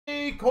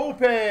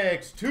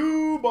Kkopec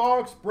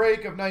 2-box break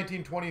of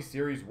 1920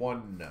 Series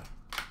 1.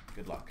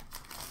 Good luck.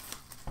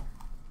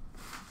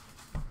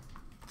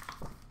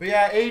 But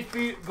yeah, 8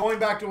 feet, going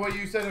back to what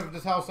you said of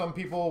just how some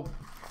people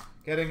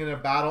getting in a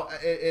battle,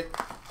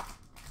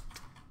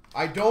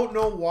 I don't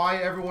know why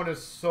everyone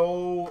is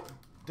so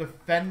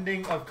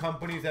defending of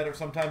companies that are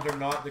sometimes are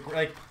not,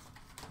 like,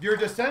 you're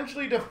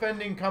essentially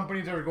defending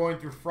companies that are going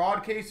through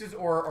fraud cases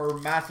or are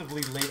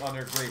massively late on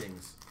their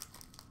gradings.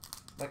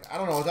 Like, I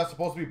don't know, is that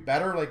supposed to be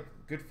better? Like,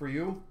 good for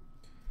you.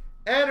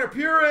 And a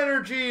pure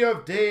energy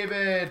of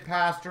David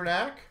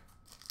Pasternak.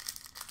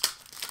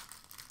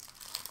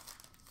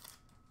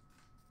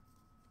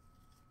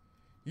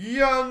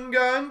 Young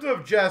Guns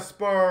of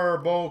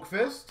Jesper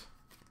Boqvist.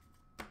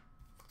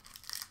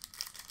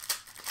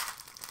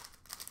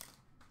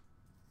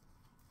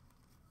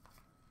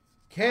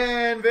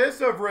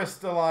 Canvas of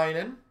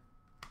Ristolainen.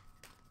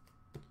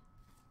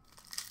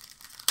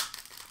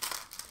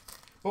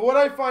 But what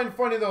I find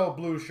funny, though,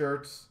 blue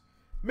shirts,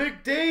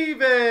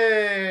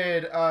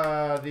 McDavid,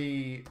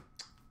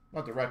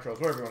 not the retros,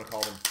 whatever you want to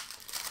call them.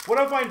 What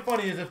I find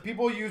funny is if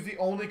people use the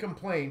only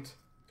complaint,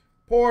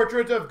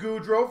 portrait of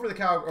Goudreau for the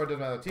or doesn't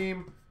matter the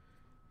team,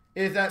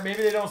 is that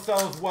maybe they don't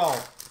sell as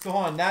well. So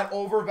hold on, that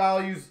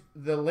overvalues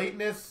the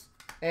lateness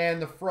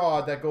and the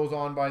fraud that goes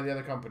on by the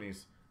other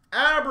companies.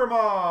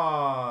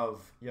 Abramov,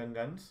 Young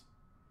Guns.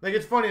 Like,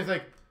 it's funny, it's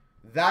like,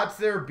 that's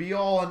their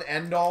be-all and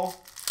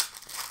end-all.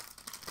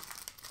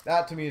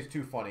 That, to me, is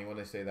too funny when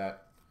they say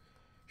that.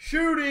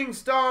 Shooting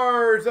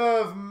Stars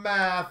of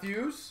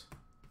Matthews.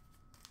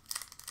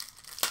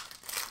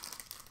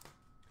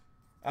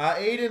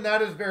 Aiden,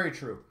 that is very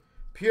true.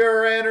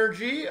 Pure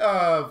Energy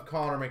of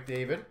Connor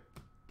McDavid.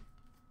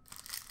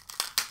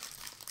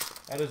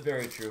 That is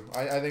very true.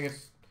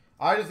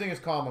 I just think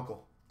it's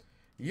comical.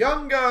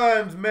 Young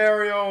Guns,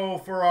 Mario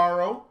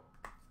Ferraro.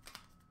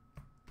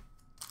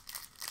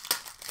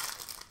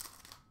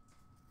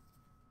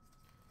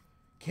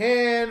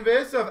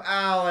 Canvas of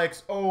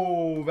Alex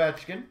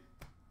Ovechkin.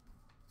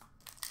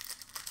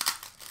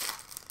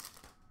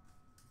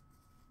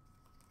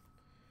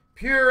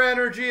 Pure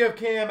Energy of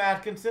Cam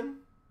Atkinson.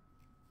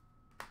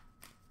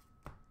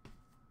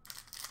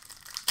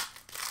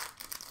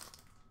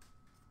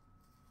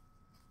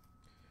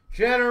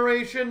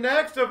 Generation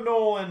Next of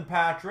Nolan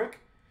Patrick.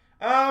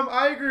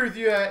 I agree with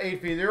you at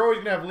 8 feet. They're always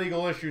going to have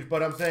legal issues,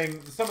 but I'm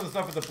saying some of the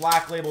stuff with the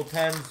black label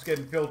 10s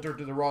getting filtered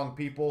to the wrong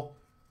people.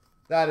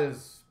 That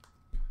is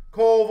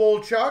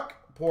Kovalchuk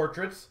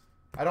portraits.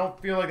 I don't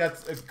feel like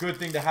that's a good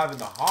thing to have in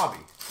the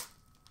hobby.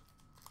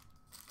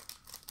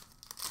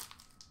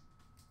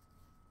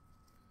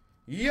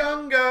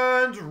 Young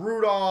Guns,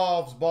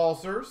 Rudolph's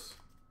Balsers.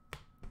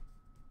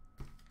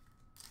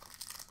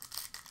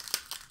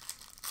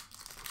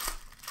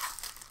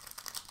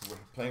 We're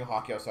playing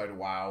hockey outside.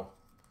 Wow.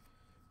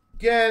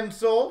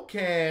 Gensel,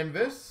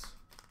 Canvas.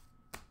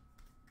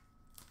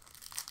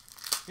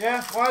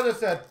 Yeah, well, as I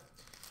said,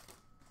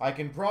 I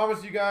can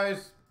promise you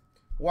guys,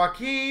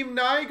 Joakim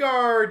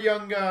Nygaard,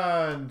 Young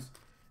Guns.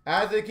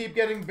 As they keep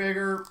getting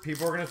bigger,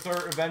 people are going to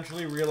start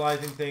eventually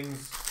realizing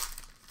things.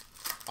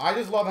 I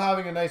just love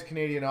having a nice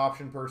Canadian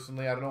option,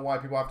 personally. I don't know why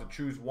people have to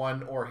choose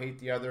one or hate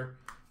the other.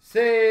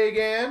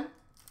 Sagan,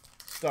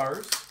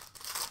 Stars.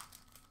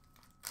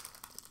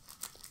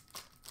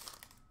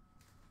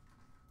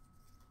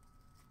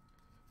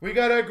 We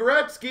got a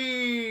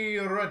Gretzky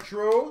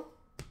Retro.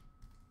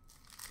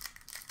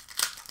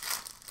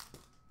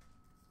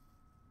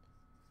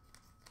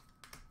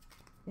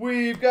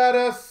 We've got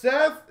a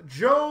Seth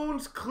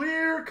Jones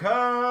Clear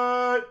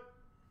Cut.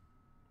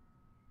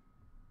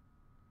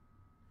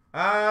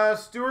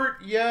 Stuart,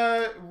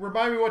 yeah,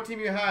 remind me what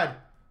team you had.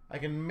 I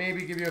can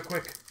maybe give you a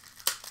quick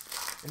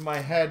in my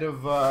head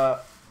of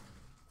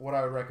what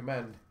I would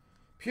recommend.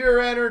 Pure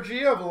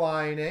Energy of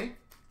Line A.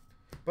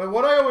 But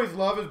what I always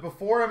love is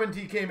before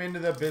M&T came into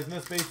the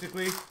business,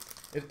 basically,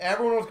 is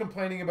everyone was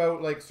complaining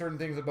about like certain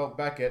things about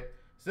Beckett.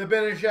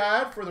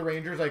 Zibanejad for the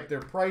Rangers, like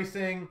their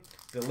pricing,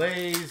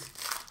 delays,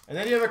 and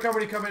then you have a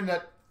company come in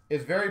that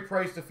is very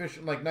price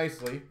efficient, like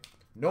nicely.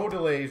 No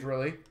delays,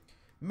 really.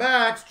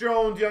 Max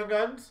Jones, Young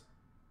Guns.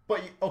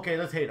 But, okay,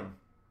 let's hate him.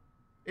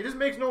 It just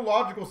makes no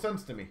logical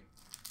sense to me.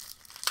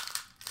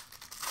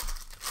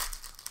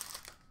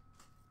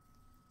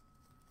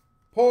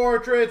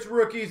 Portraits,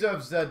 Rookies of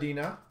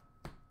Zadina.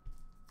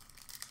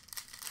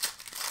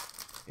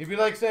 If you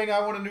like saying, I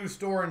want a new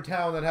store in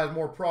town that has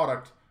more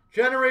product.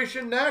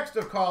 Generation Next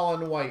of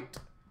Colin White.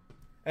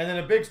 And then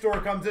a big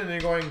store comes in and you're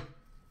going,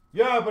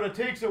 yeah, but it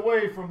takes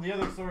away from the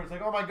other store. It's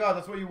like, oh my God,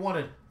 that's what you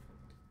wanted.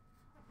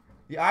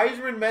 The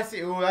Eisman Messi,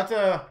 ooh,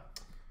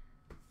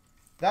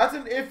 that's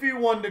an iffy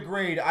one to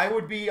grade. I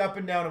would be up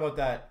and down about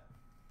that.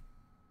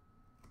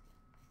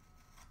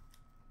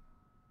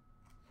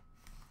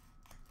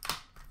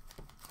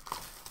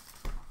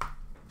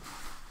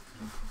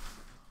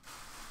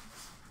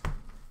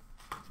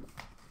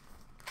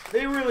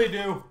 They really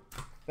do.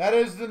 That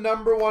is the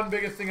 #1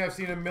 biggest thing I've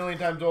seen a million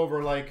times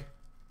over. Like,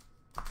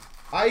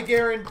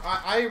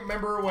 I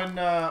remember when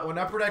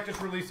Upper Deck just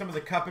released some of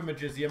the cup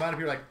images, the amount of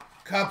people like,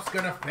 Cup's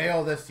gonna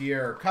fail this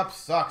year. Cup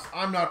sucks.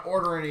 I'm not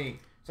ordering any.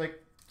 It's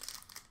like,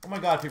 oh my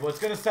god, people, it's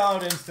gonna sell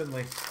out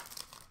instantly.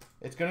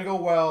 It's gonna go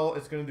well.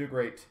 It's gonna do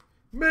great.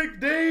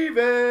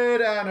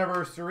 McDavid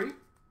anniversary.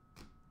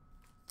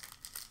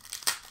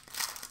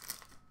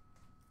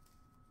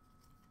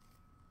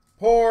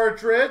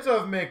 Portraits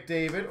of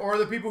McDavid, or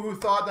the people who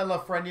thought that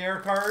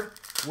Lafreniere card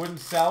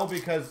wouldn't sell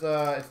because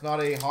it's not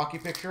a hockey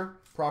picture,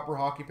 proper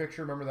hockey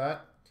picture. Remember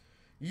that?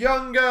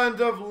 Young Guns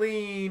of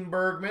Lean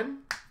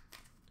Bergman.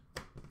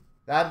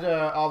 That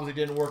obviously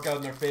didn't work out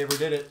in their favor,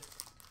 did it?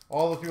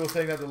 All the people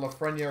saying that the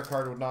Lafreniere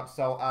card would not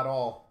sell at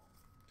all.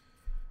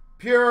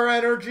 Pure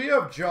Energy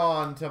of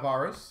John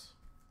Tavares.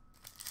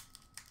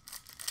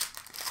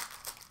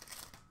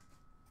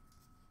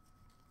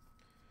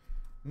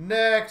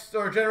 Next,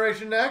 or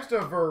Generation Next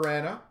of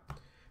Verana.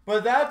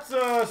 But that's,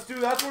 Stu,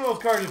 that's one of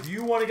those cards. If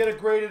you want to get it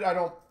graded,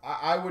 I'm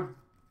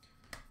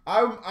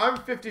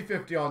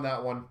 50-50 on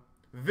that one.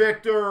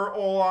 Victor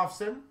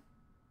Olofsson.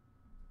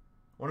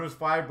 One of his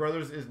 5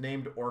 brothers is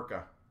named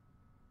Orca.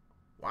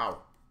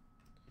 Wow.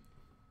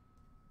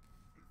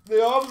 They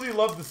obviously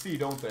love the sea,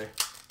 don't they?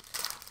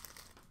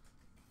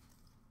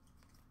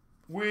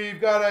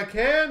 We've got a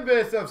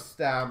canvas of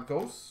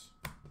Stamkos.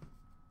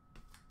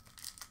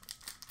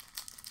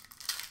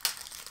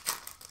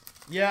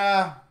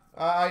 Yeah,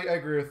 I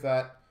agree with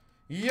that.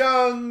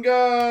 Young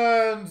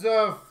Guns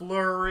of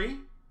Fleury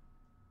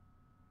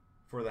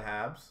for the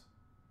Habs.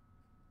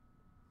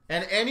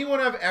 And anyone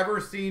I've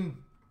ever seen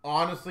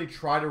honestly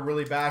try to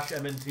really bash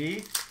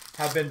M&T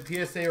have been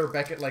PSA or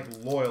Beckett like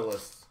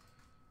loyalists.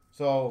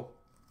 So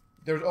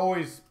there's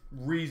always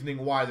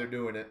reasoning why they're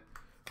doing it.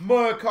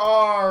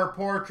 Makar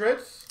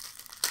portraits.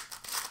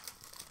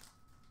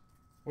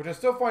 Which I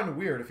still find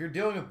weird. If you're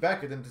dealing with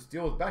Beckett, then just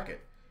deal with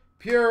Beckett.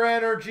 Pure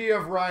Energy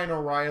of Ryan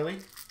O'Reilly.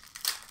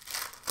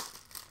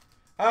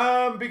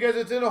 Because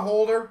it's in a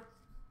holder.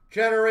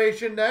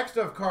 Generation Next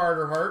of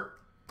Carter Hart.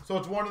 So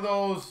it's one of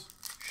those,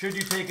 should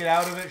you take it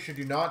out of it, should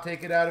you not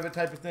take it out of it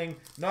type of thing.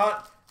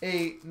 Not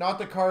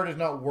the card is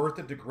not worth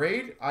it to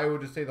grade. I would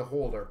just say the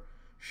holder.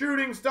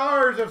 Shooting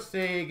Stars of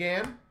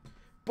Sagan.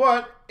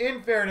 But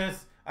in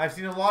fairness, I've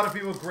seen a lot of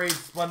people grade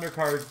Splendor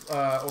cards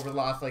over the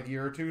last like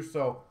year or two,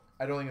 so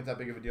I don't think it's that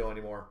big of a deal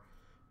anymore.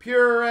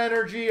 Pure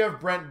Energy of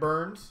Brent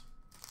Burns.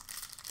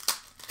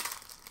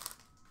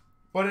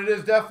 But it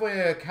is definitely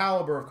a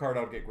caliber of card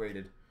I'll get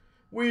graded.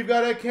 We've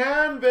got a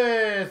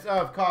canvas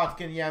of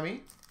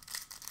Kotkaniemi.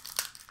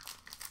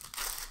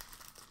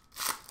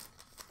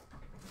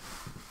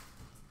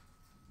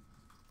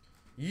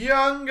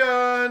 Young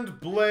Guns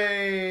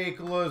Blake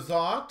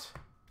Lizotte.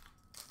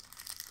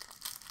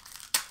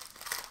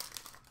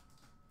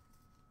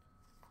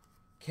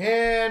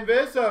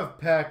 Canvas of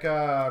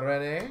Pekka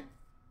Rinne.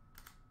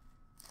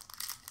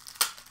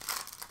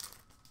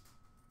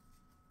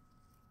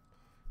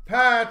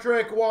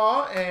 Patrick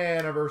Waugh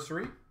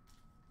anniversary.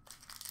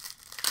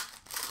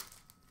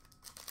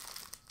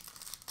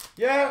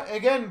 Yeah,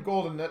 again,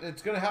 Golden,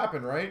 it's going to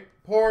happen, right?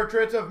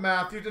 Portraits of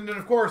Matthews. And then,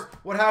 of course,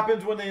 what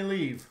happens when they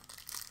leave?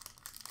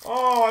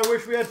 Oh, I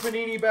wish we had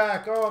Panini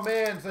back. Oh,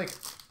 man, it's like...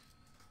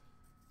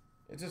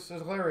 It's just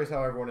hilarious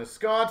how everyone is.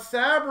 Scott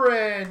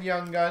Sabrin,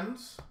 Young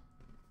Guns.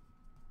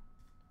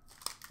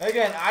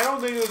 Again, I don't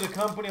think there's a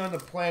company on the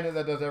planet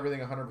that does everything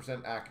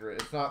 100%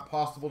 accurate. It's not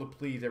possible to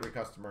please every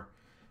customer.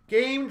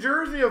 Game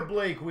jersey of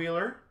Blake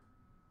Wheeler.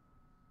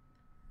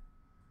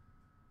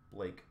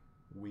 Blake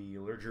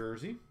Wheeler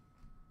jersey.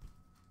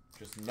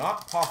 Just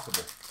not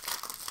possible.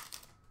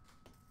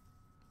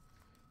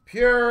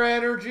 Pure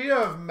Energy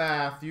of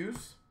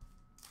Matthews.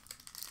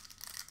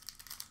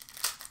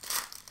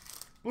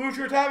 Blue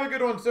shirts, have a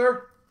good one,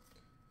 sir.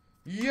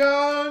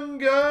 Young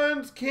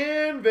Guns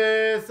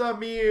canvas,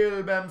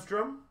 Emil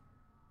Bemstrom.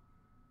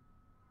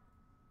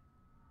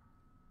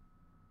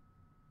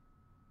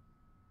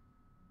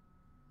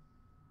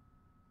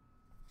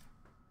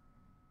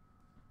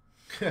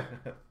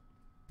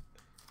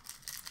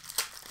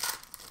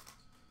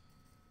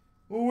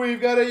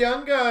 We've got a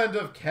Young Guns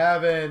of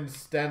Kevin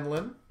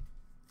Stenlin.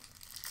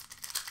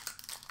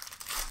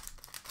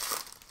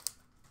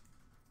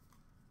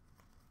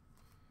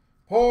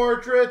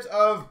 Portraits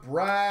of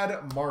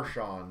Brad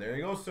Marchand. There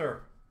you go, sir.